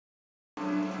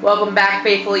Welcome back,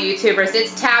 faithful YouTubers.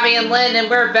 It's Tabby and Lynn,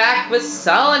 and we're back with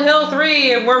Silent Hill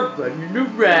 3, and we're running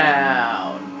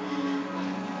around.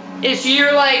 If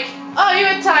you're like, oh, you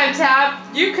had time,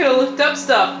 Tab, you could have looked up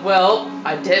stuff. Well,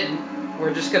 I didn't.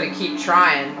 We're just gonna keep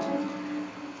trying.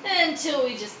 Until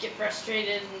we just get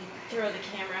frustrated and throw the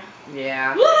camera.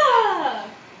 Yeah. Ah!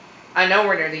 I know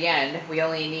we're near the end. We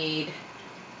only need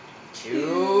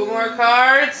 2 more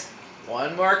cards.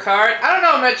 1 more card. I don't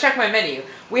know. I'm going to check my menu.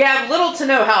 We have little to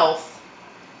no health.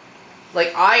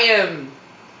 Like, I am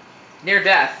near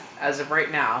death as of right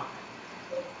now.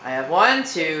 I have 1,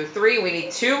 2, 3. We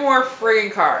need 2 more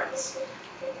friggin' cards.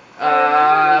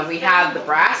 We have the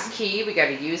brass key. We got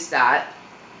to use that.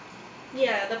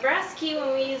 Yeah, the brass key,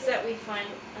 when we use that, we find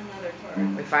another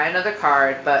card. We find another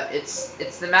card, but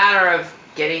it's the matter of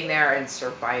getting there and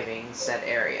surviving said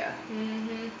area.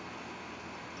 Mm-hmm.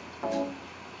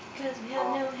 Because we have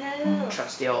no health.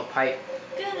 Trusty old pipe.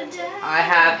 Gonna die. I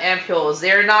have ampules.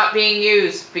 They're not being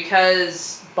used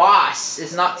because boss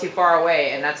is not too far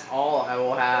away, and that's all I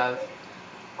will have.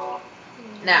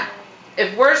 Now,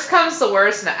 if worst comes to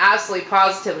worst, and I absolutely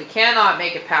positively cannot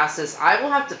make it past this, I will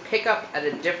have to pick up at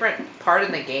a different part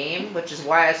in the game, which is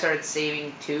why I started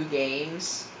saving 2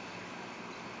 games.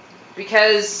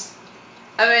 Because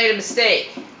I made a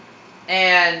mistake,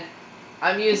 and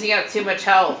I'm using up too much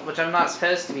health, which I'm not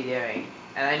supposed to be doing,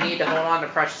 and I need to hold on to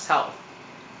precious health.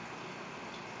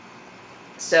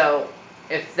 So,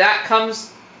 if that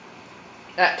comes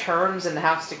at terms and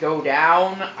has to go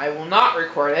down, I will not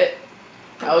record it.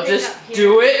 I'll just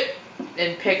do it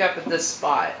and pick up at this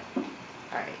spot.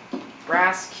 Alright.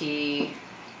 Brass key.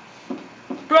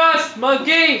 Brass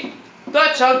monkey!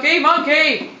 The chunky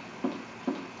monkey!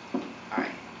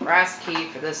 Alright. Brass key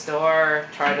for this door.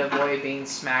 Try to avoid being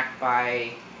smacked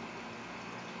by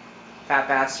Fat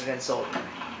Bastard and Soldier,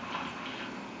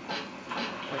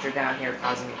 which are down here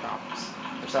causing me problems.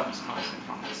 Or something's causing me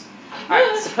problems.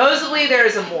 Alright. Supposedly there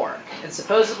is a morgue. And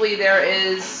supposedly there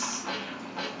is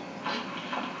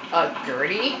a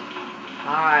gurney?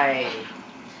 Hi.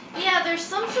 Yeah, there's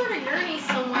some sort of gurney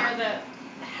somewhere that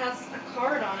has a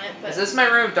card on it, but... Is this my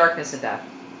room of darkness and death?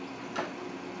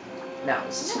 No,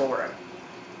 this is full room.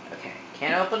 Okay.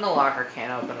 Can't open the locker,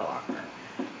 can't open the locker.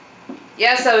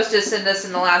 Yes, I was just in this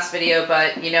in the last video,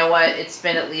 but you know what? It's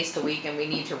been at least a week and we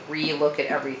need to re-look at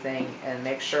everything and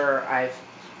make sure I've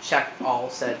checked all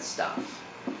said stuff.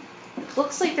 It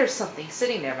looks like there's something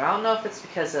sitting there, but I don't know if it's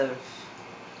because of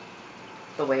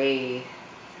the way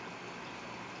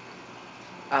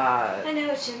I know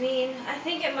what you mean. I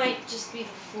think it might just be the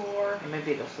floor. It might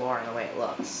be the floor and the way it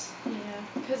looks. Yeah,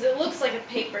 because it looks like a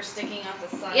paper sticking out the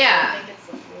side. Yeah. I think it's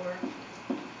the floor.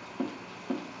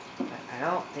 But I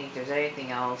don't think there's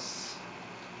anything else.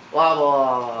 Blah,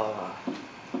 blah, blah,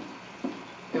 blah.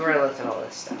 We already looked at all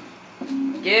this stuff.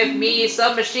 Give me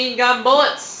some machine gun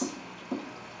bullets!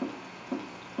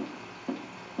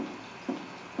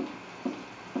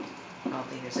 I don't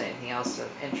think there's anything else of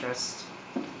interest.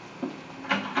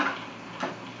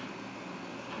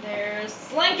 There's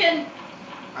Slinkin.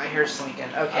 I hear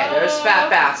Slinkin. Okay, there's Fat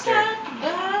Bastard. Fat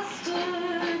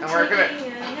Bastard. And we're gonna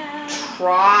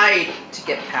try to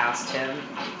get past him.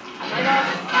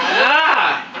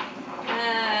 Ah!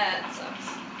 That sucks.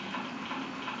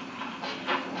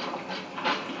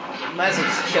 You might as well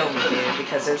just kill me, dude,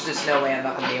 because there's just no way I'm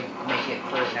not gonna be able to make it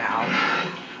through now.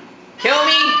 Kill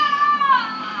me!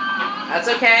 That's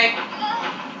okay.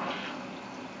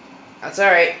 That's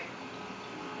alright.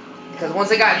 Because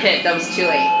once I got hit, that was too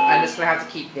late. I'm just gonna have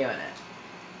to keep doing it.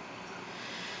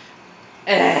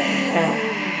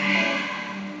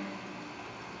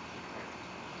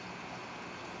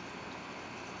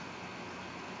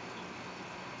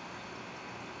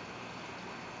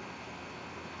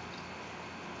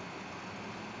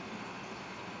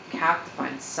 You have to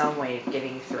find some way of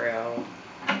getting through.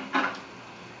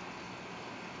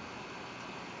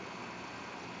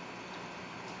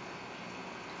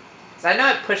 I know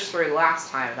I pushed through last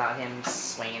time without him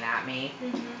swinging at me.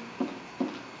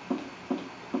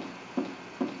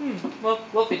 Well,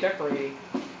 lovely decorating.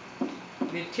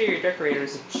 The interior decorator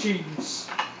is a genius.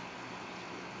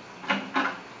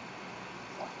 I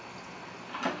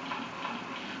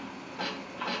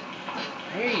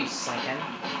hear you, Slinkin.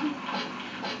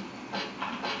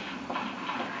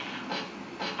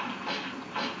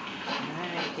 Can I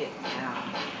make it down?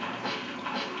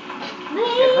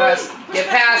 Get past! Get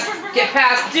past! Get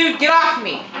past! Dude, get off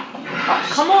me! Oh,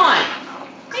 come on!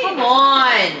 Come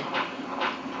on!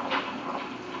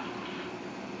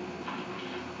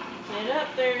 Get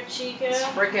up there, Chica. It's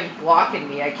freaking blocking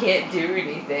me. I can't do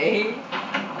anything.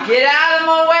 Get out of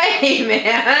my way,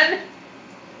 man!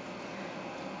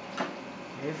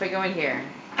 Maybe if I go in here,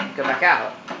 go back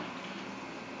out.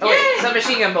 Oh wait,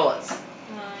 submachine gun bullets. Oh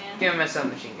yeah. Give me my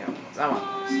submachine gun bullets. I want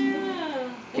those.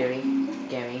 Yeah.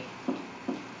 Gimme.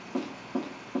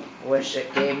 Wish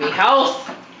it gave me health.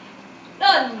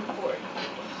 None for it.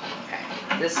 Okay,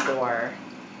 this door.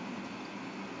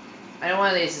 I know one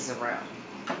of these is a room.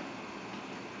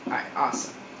 Alright,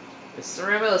 awesome. This is the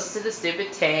room. Listen to the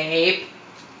stupid tape.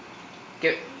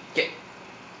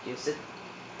 Use the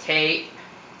tape.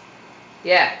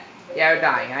 Yeah, we're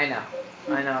dying. I know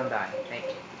I'm dying. Thank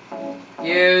you.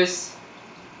 Use.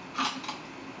 Blah,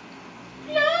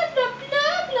 blah,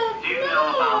 blah, blah, Do you know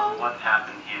about what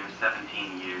happened here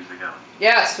 17 years ago?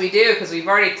 Yes, we do, because we've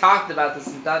already talked about this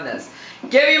and done this.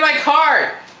 Give me my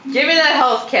card! Give me that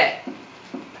health kit!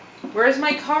 Where's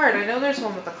my card? I know there's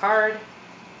one with the card.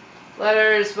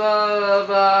 Letters, blah, blah,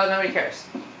 blah. Nobody cares.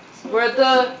 Where's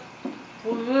the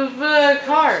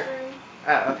card?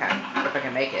 Oh, okay. If I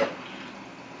can make it.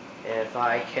 If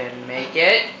I can make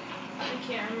it. I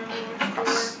can't remember which door.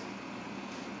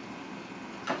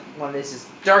 One of these is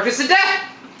darkness and death!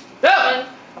 No!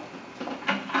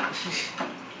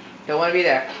 Don't want to be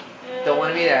there. Don't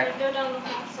want to be there. Go down the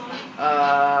hall, son.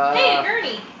 Hey,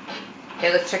 gurney!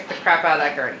 Okay, let's check the crap out of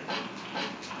that gurney.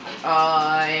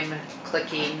 I'm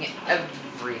clicking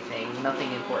everything.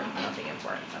 Nothing important.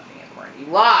 You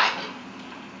lie!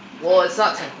 Well, it's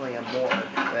not technically a morgue,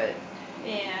 but...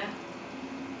 Yeah.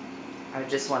 I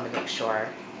just wanted to make sure.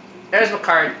 There's my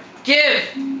card. Give!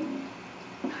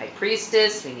 High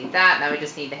Priestess, we need that. Now we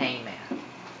just need the Hangman.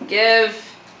 Give.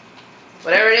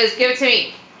 Whatever it is, give it to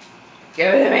me.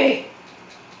 Give it to me.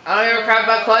 I don't give a crap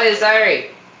about Claudia's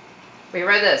diary. We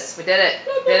read this. We did it.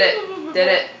 Did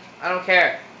it. I don't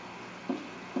care.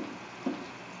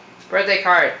 Birthday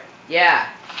card. Yeah.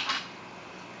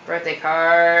 Birthday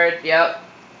card. Yep.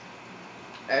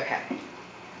 Okay.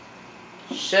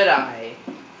 Should I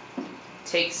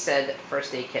take said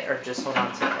first aid kit or just hold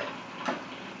on to it?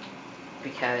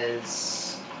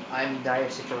 Because I'm in dire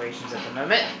situations at the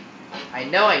moment. I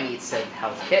know I need said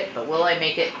health kit, but will I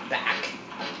make it back?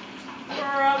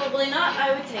 Probably not.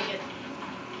 I would take it.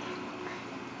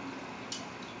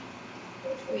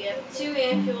 We have 2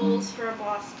 ampules for a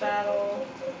boss battle.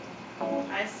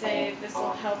 I say this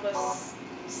will help us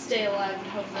stay alive and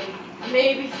hopefully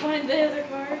maybe find the other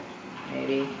card.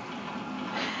 Maybe.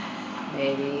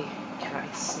 Can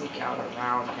I sneak out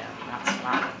around him? That's what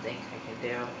I don't think I can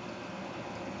do.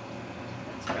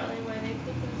 That's probably why they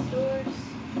put those doors.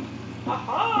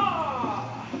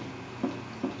 Aha!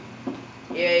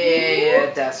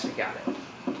 Yeah, Des, we got it.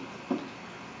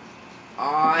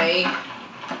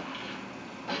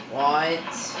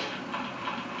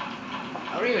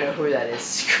 I don't even know who that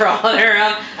is crawling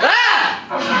around. Ah!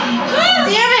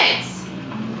 Damn it!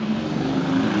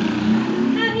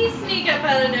 How did he sneak up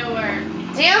out of nowhere?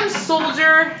 Damn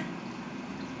soldier!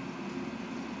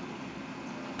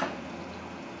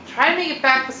 Try to make it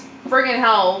back with friggin'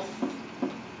 health.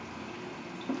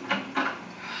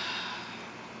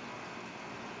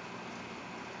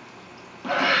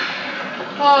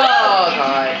 Oh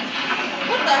god.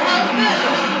 What the hell is this?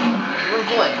 We're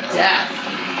full of death.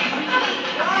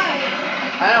 Why?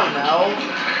 I don't know.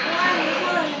 Why?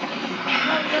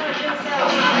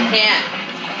 I can't.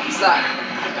 Stop.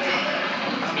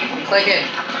 Clicking.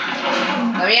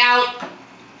 Let me out.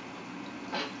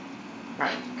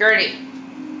 Alright, Gertie.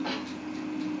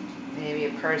 Maybe a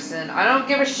person. I don't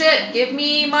give a shit. Give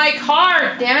me my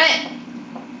card, damn it.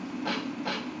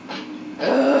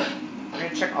 Ugh. We're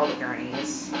gonna check all the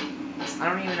gurneys. I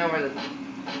don't even know where the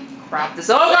crap this.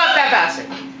 Oh god, that bastard!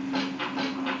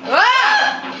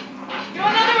 Ah! Go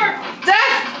in that door!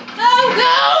 Death!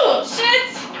 No!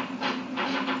 Shit!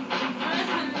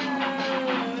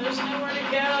 There's nowhere to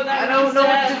go. That I don't know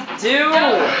what to do.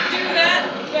 Don't do that.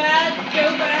 Bad. Go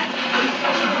back.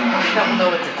 I don't know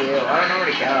what to do. I don't know where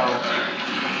to go.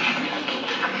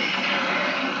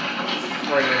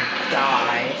 Friggin'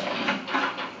 die.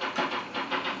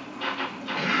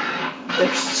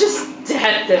 There's just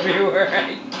death everywhere I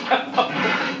go.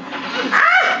 Ah!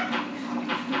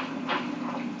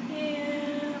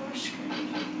 Yeah, we're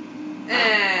screwed.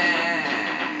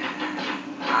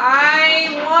 I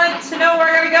want to know where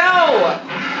I gotta go.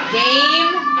 Game.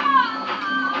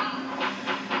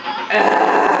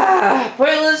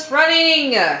 Pointless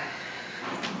running.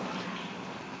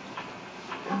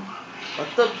 What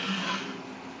the?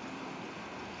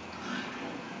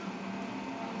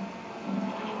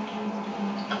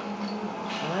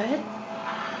 What?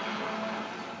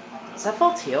 Is that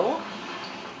Valtiel?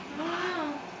 I don't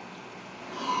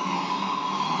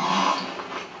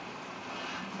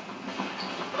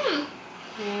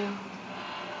know.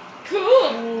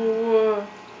 Cool.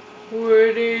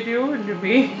 happened to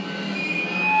me.